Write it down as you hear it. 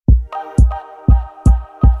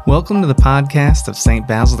Welcome to the podcast of St.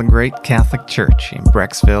 Basil the Great Catholic Church in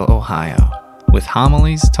Brecksville, Ohio, with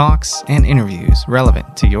homilies, talks, and interviews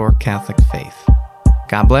relevant to your Catholic faith.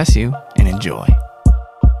 God bless you and enjoy.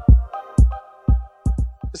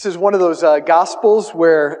 This is one of those Gospels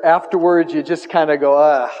where afterwards you just kind of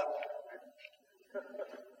go,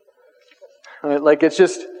 Right, like it's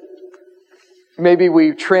just, maybe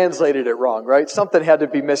we translated it wrong, right? Something had to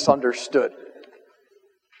be misunderstood.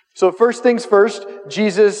 So first things first,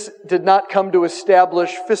 Jesus did not come to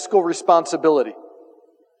establish fiscal responsibility.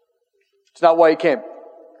 It's not why he came.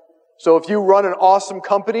 So if you run an awesome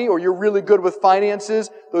company or you're really good with finances,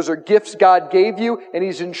 those are gifts God gave you, and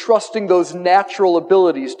He's entrusting those natural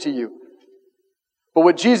abilities to you. But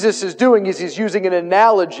what Jesus is doing is He's using an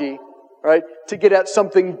analogy, right, to get at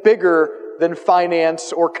something bigger than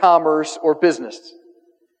finance or commerce or business.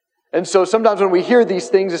 And so sometimes when we hear these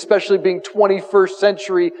things, especially being 21st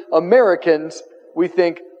century Americans, we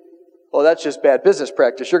think, well, that's just bad business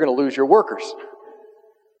practice. You're going to lose your workers.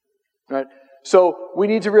 Right? So we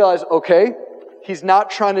need to realize, okay, he's not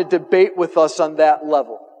trying to debate with us on that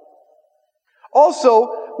level.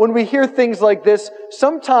 Also, when we hear things like this,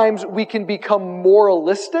 sometimes we can become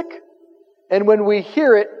moralistic. And when we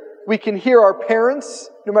hear it, we can hear our parents,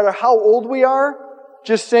 no matter how old we are,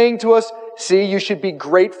 just saying to us, see, you should be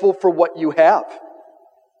grateful for what you have.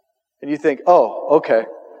 And you think, oh, okay,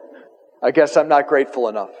 I guess I'm not grateful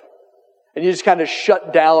enough. And you just kind of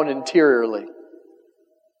shut down interiorly.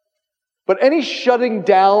 But any shutting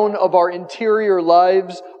down of our interior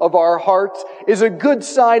lives, of our hearts, is a good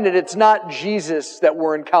sign that it's not Jesus that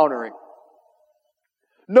we're encountering.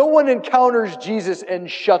 No one encounters Jesus and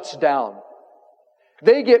shuts down.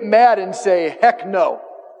 They get mad and say, heck no.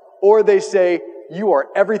 Or they say, you are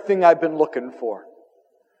everything I've been looking for.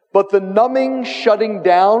 But the numbing, shutting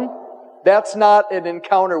down, that's not an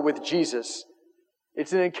encounter with Jesus.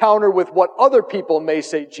 It's an encounter with what other people may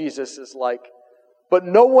say Jesus is like. But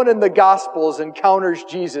no one in the Gospels encounters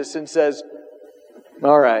Jesus and says,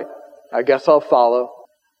 all right, I guess I'll follow.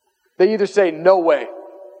 They either say, no way,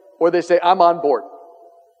 or they say, I'm on board.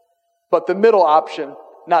 But the middle option,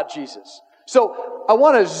 not Jesus. So I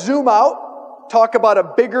want to zoom out, talk about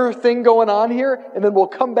a bigger thing going on here, and then we'll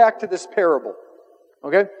come back to this parable.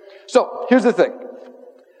 Okay? So, here's the thing.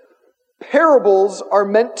 Parables are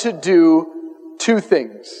meant to do two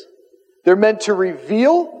things. They're meant to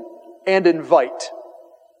reveal and invite.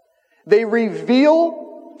 They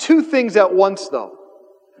reveal two things at once, though.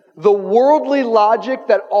 The worldly logic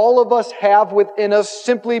that all of us have within us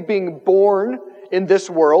simply being born in this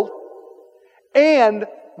world, and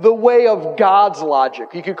the way of God's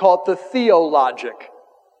logic. You could call it the theologic.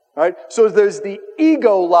 Right? So there's the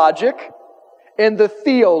ego logic and the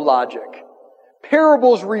theologic.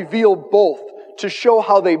 Parables reveal both to show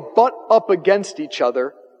how they butt up against each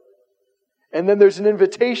other. And then there's an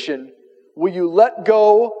invitation. Will you let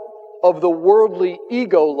go of the worldly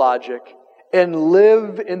ego logic and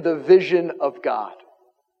live in the vision of God?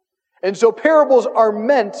 And so parables are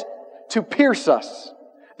meant to pierce us.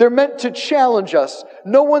 They're meant to challenge us.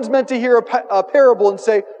 No one's meant to hear a parable and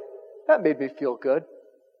say, that made me feel good.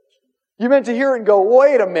 You're meant to hear it and go,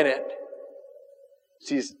 wait a minute.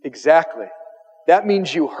 See, exactly. That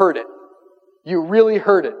means you heard it. You really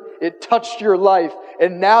heard it. It touched your life,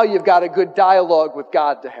 and now you've got a good dialogue with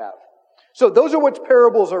God to have. So those are what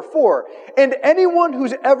parables are for. And anyone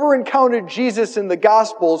who's ever encountered Jesus in the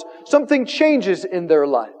Gospels, something changes in their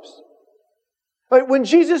lives. Right? When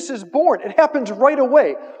Jesus is born, it happens right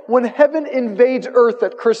away. When heaven invades earth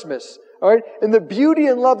at Christmas, all right, and the beauty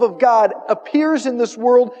and love of God appears in this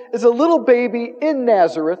world as a little baby in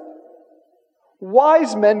Nazareth,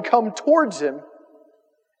 wise men come towards him,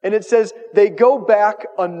 and it says they go back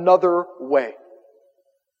another way.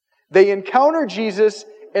 They encounter Jesus,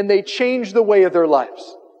 and they change the way of their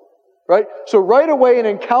lives. Right? So right away an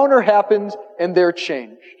encounter happens, and they're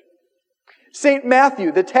changed. St.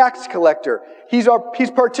 Matthew, the tax collector, he's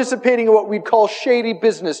participating in what we'd call shady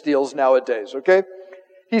business deals nowadays, okay?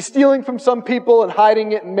 He's stealing from some people and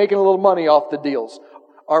hiding it and making a little money off the deals.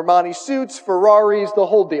 Armani suits, Ferraris, the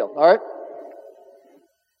whole deal, all right?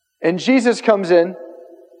 And Jesus comes in.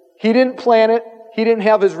 He didn't plan it. He didn't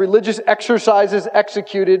have his religious exercises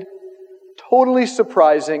executed. Totally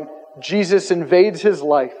surprising. Jesus invades his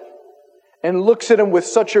life and looks at him with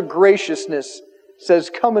such a graciousness,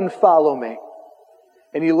 says, come and follow me.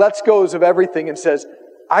 And he lets go of everything and says,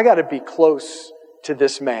 I got to be close to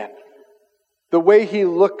this man. The way he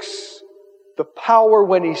looks, the power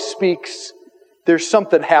when he speaks, there's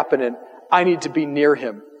something happening. I need to be near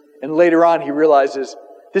him. And later on he realizes,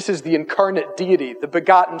 this is the incarnate deity, the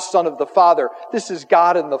begotten Son of the Father. This is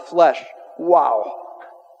God in the flesh. Wow.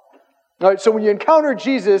 All right, so when you encounter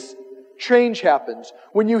Jesus, change happens.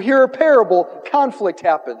 When you hear a parable, conflict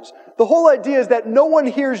happens. The whole idea is that no one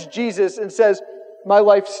hears Jesus and says, my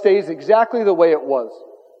life stays exactly the way it was.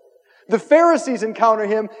 The Pharisees encounter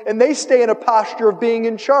him and they stay in a posture of being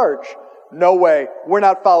in charge. No way, we're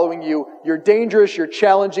not following you. You're dangerous, you're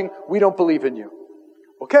challenging, we don't believe in you.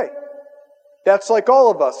 Okay, that's like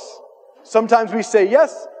all of us. Sometimes we say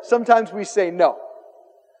yes, sometimes we say no.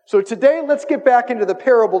 So today, let's get back into the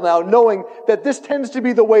parable now, knowing that this tends to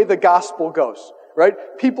be the way the gospel goes, right?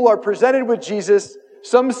 People are presented with Jesus.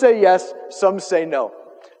 Some say yes, some say no.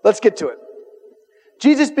 Let's get to it.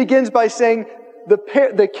 Jesus begins by saying,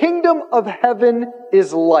 the kingdom of heaven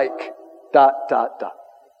is like, ... The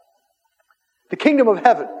kingdom of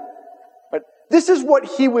heaven. Right? This is what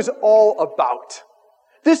he was all about.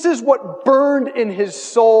 This is what burned in his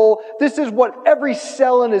soul. This is what every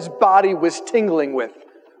cell in his body was tingling with.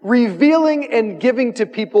 Revealing and giving to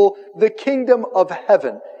people the kingdom of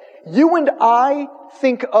heaven. You and I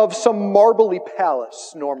think of some marbly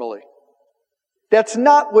palace normally. That's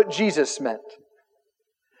not what Jesus meant.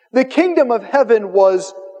 The kingdom of heaven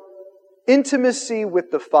was intimacy with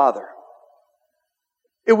the Father.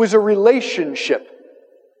 It was a relationship,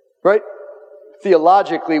 right?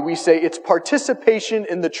 Theologically, we say it's participation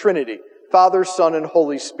in the Trinity, Father, Son, and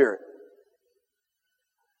Holy Spirit.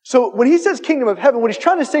 So when he says kingdom of heaven, what he's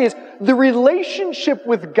trying to say is the relationship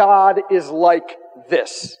with God is like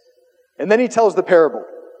this. And then he tells the parable.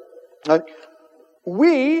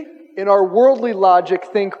 We, in our worldly logic,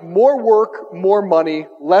 think more work, more money,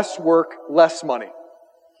 less work, less money.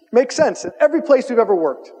 Makes sense in every place we've ever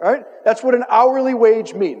worked, right? That's what an hourly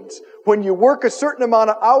wage means. When you work a certain amount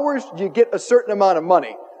of hours, you get a certain amount of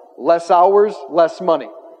money. Less hours, less money.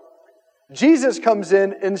 Jesus comes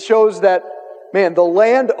in and shows that, man, the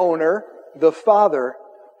landowner, the Father,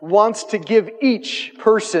 wants to give each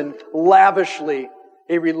person lavishly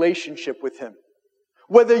a relationship with him.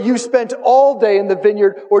 Whether you spent all day in the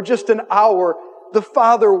vineyard or just an hour, the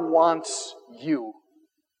Father wants you.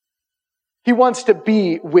 He wants to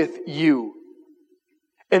be with you.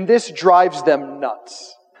 And this drives them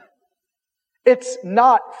nuts. It's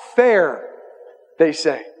not fair, they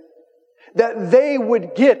say, that they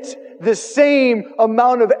would get the same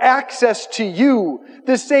amount of access to you,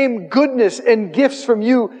 the same goodness and gifts from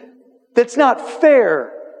you. That's not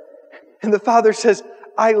fair. And the Father says,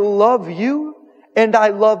 I love you and I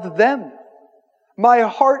love them. My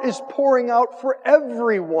heart is pouring out for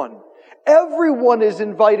everyone. Everyone is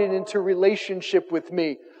invited into relationship with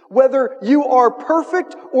me, whether you are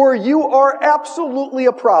perfect or you are absolutely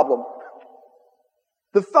a problem.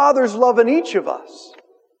 The Father's love in each of us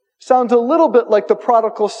sounds a little bit like the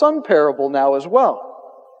prodigal son parable now as well.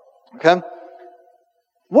 Okay?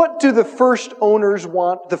 What do the first owners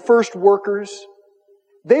want, the first workers?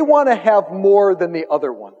 They want to have more than the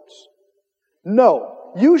other ones.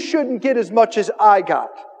 No, you shouldn't get as much as I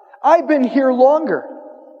got. I've been here longer.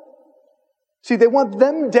 See, they want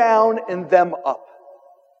them down and them up.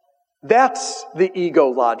 That's the ego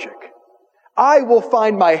logic. I will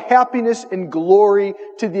find my happiness and glory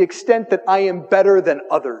to the extent that I am better than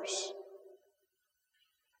others.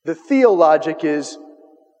 The theologic is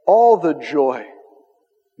all the joy,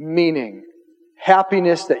 meaning,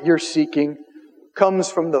 happiness that you're seeking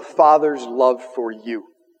comes from the Father's love for you.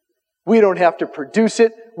 We don't have to produce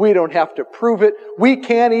it. We don't have to prove it. We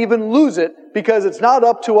can't even lose it because it's not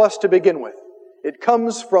up to us to begin with. It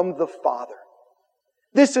comes from the Father.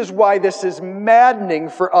 This is why this is maddening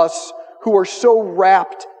for us who are so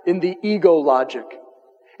wrapped in the ego logic.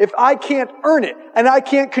 If I can't earn it and I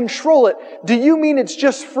can't control it, do you mean it's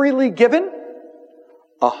just freely given?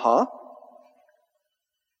 Uh-huh.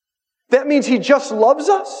 That means He just loves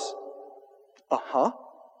us? Uh-huh.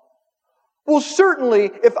 Well, certainly,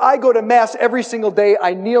 if I go to Mass every single day,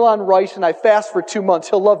 I kneel on rice and I fast for 2 months,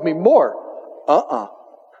 He'll love me more. Uh-uh.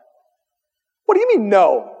 What do you mean,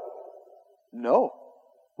 no? No.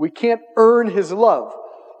 We can't earn His love.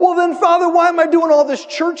 Well then, Father, why am I doing all this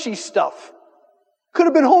churchy stuff? Could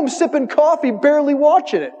have been home sipping coffee, barely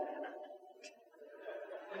watching it.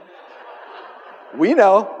 We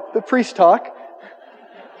know, the priest talk.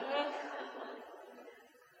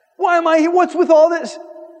 Why am I here? What's with all this?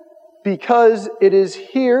 Because it is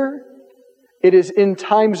here, it is in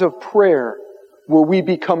times of prayer where we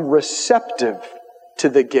become receptive to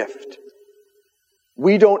the gift.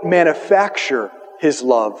 We don't manufacture His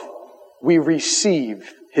love. We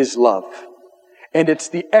receive His love. And it's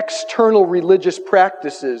the external religious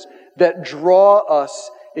practices that draw us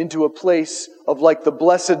into a place of, like the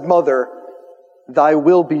Blessed Mother, Thy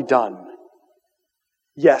will be done.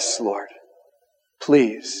 Yes, Lord.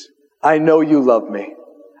 Please. I know You love me.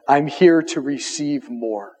 I'm here to receive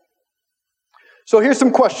more. So here's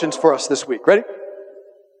some questions for us this week. Ready?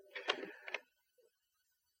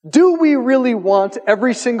 Do we really want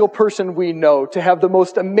every single person we know to have the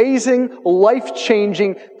most amazing,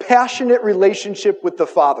 life-changing, passionate relationship with the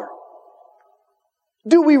Father?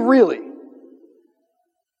 Do we really?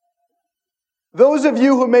 Those of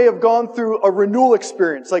you who may have gone through a renewal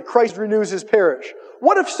experience, like Christ renews his parish,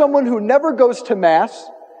 what if someone who never goes to Mass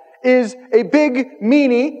is a big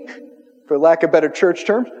meanie, for lack of better church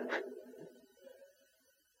terms?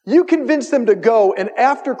 You convince them to go, and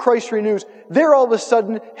after Christ renews, they're all of a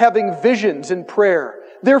sudden having visions in prayer.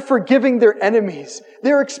 They're forgiving their enemies.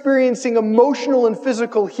 They're experiencing emotional and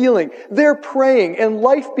physical healing. They're praying, and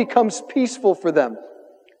life becomes peaceful for them.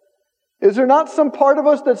 Is there not some part of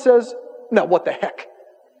us that says, no, what the heck?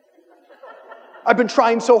 I've been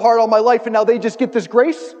trying so hard all my life, and now they just get this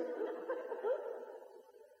grace?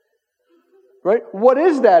 Right? What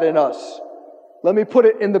is that in us? Let me put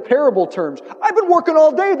it in the parable terms. I've been working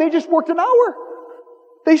all day. They just worked an hour.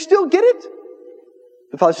 They still get it.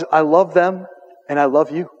 The Father says, I love them and I love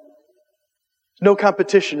you. There's no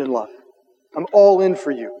competition in love. I'm all in for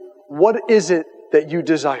you. What is it that you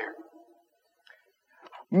desire?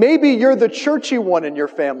 Maybe you're the churchy one in your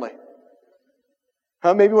family.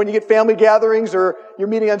 Maybe when you get family gatherings or you're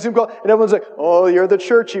meeting on Zoom call and everyone's like, oh, you're the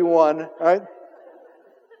churchy one, right?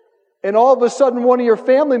 And all of a sudden, one of your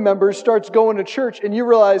family members starts going to church and you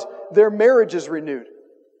realize their marriage is renewed.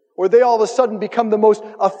 Or they all of a sudden become the most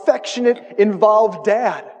affectionate, involved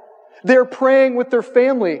dad. They're praying with their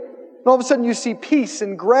family. And all of a sudden you see peace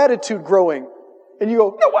and gratitude growing. And you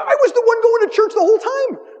go, no, I was the one going to church the whole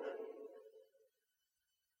time.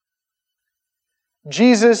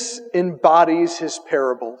 Jesus embodies his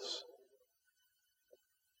parables.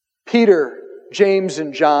 Peter, James,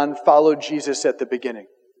 and John followed Jesus at the beginning.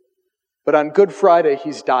 But on Good Friday,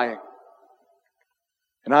 he's dying.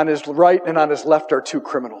 And on his right and on his left are two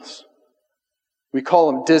criminals. We call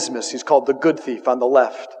him Dismas. He's called the good thief on the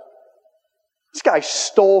left. This guy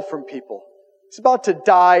stole from people. He's about to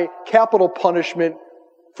die, capital punishment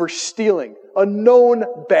for stealing. A known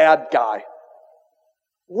bad guy.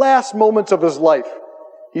 Last moments of his life.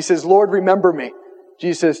 He says, Lord, remember me.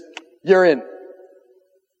 Jesus says, you're in.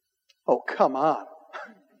 Oh, come on.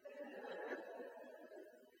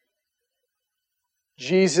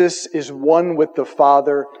 Jesus is one with the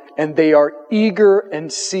Father, and they are eager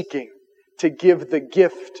and seeking to give the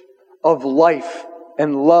gift of life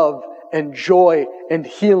and love and joy and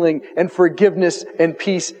healing and forgiveness and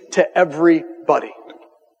peace to everybody.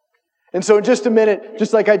 And so in just a minute,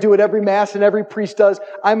 just like I do at every Mass and every priest does,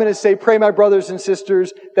 I'm going to say, pray, my brothers and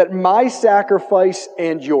sisters, that my sacrifice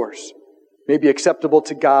and yours may be acceptable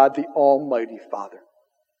to God, the Almighty Father.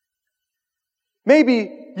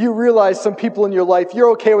 Maybe you realize some people in your life,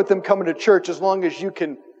 you're okay with them coming to church as long as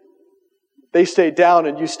they stay down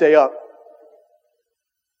and you stay up.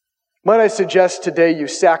 Might I suggest today you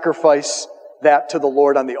sacrifice that to the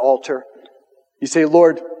Lord on the altar? You say,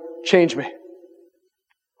 Lord, change me.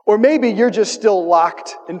 Or maybe you're just still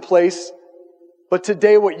locked in place, but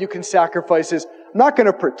today what you can sacrifice is, I'm not going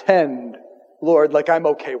to pretend, Lord, like I'm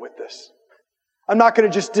okay with this. I'm not going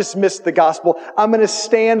to just dismiss the gospel. I'm going to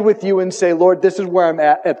stand with you and say, Lord, this is where I'm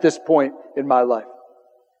at this point in my life.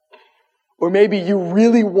 Or maybe you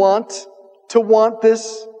really want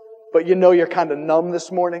this, but you know you're kind of numb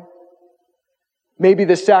this morning. Maybe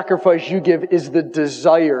the sacrifice you give is the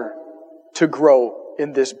desire to grow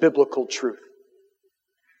in this biblical truth.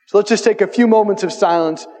 So let's just take a few moments of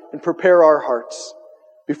silence and prepare our hearts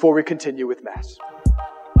before we continue with Mass.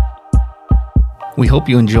 We hope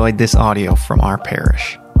you enjoyed this audio from our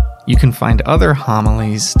parish. You can find other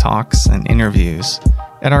homilies, talks, and interviews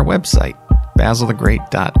at our website,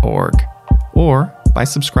 basilthegreat.org, or by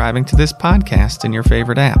subscribing to this podcast in your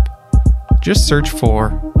favorite app. Just search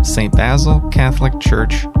for St. Basil Catholic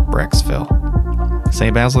Church, Brecksville.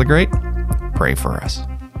 St. Basil the Great, pray for us.